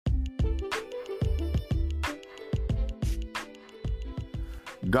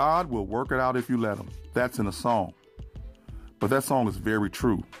God will work it out if you let him. That's in a song. But that song is very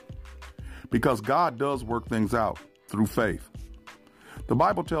true because God does work things out through faith. The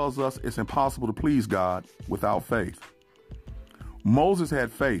Bible tells us it's impossible to please God without faith. Moses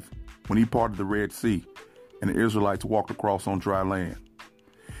had faith when he parted the Red Sea and the Israelites walked across on dry land.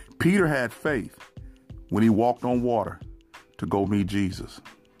 Peter had faith when he walked on water to go meet Jesus.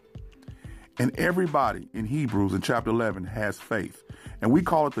 And everybody in Hebrews in chapter 11 has faith. And we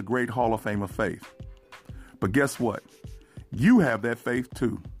call it the Great Hall of Fame of Faith. But guess what? You have that faith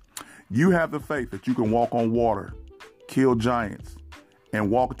too. You have the faith that you can walk on water, kill giants, and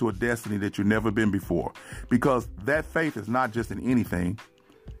walk into a destiny that you've never been before. Because that faith is not just in anything,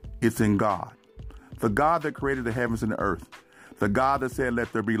 it's in God. The God that created the heavens and the earth. The God that said,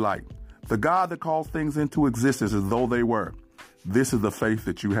 let there be light. The God that calls things into existence as though they were. This is the faith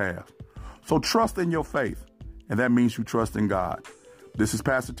that you have. So trust in your faith, and that means you trust in God. This is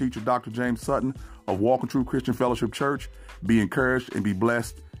Pastor Teacher Dr. James Sutton of Walking True Christian Fellowship Church. Be encouraged and be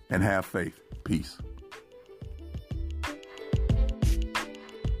blessed and have faith. Peace.